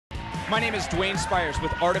My name is Dwayne Spires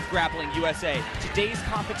with Art of Grappling USA. Today's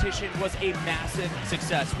competition was a massive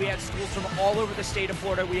success. We had schools from all over the state of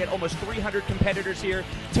Florida. We had almost 300 competitors here.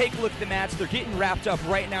 Take a look at the mats. They're getting wrapped up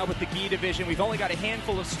right now with the gi division. We've only got a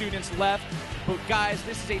handful of students left. But guys,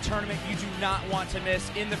 this is a tournament you do not want to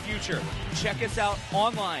miss in the future. Check us out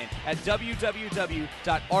online at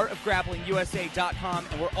www.artofgrapplingusa.com,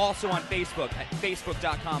 and we're also on Facebook at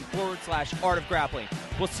facebook.com/artofgrappling.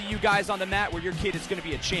 We'll see you guys on the mat where your kid is going to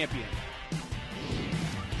be a champion.